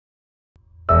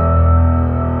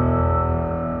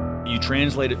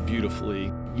translate it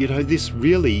beautifully. You know, this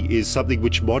really is something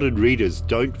which modern readers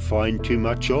don't find too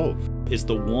much of. It's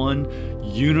the one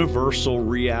universal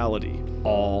reality.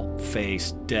 All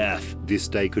face death. This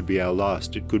day could be our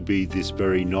last. It could be this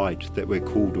very night that we're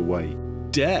called away.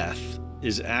 Death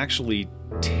is actually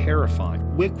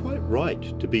terrifying. We're quite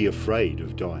right to be afraid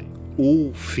of dying.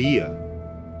 All fear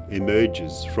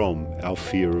emerges from our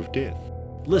fear of death.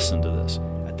 Listen to this.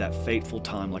 At that fateful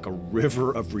time, like a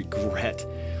river of regret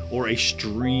or a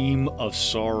stream of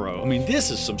sorrow. I mean, this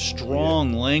is some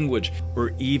strong language.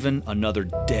 Or even another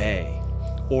day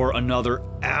or another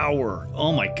hour.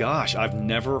 Oh my gosh, I've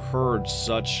never heard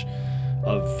such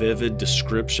a vivid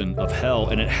description of hell,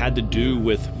 and it had to do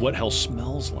with what hell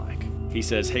smells like. He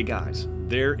says, hey guys,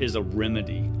 there is a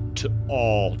remedy to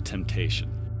all temptation.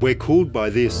 We're called by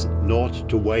this not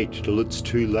to wait till it's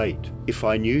too late. If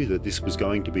I knew that this was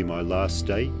going to be my last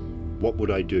day, what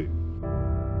would I do?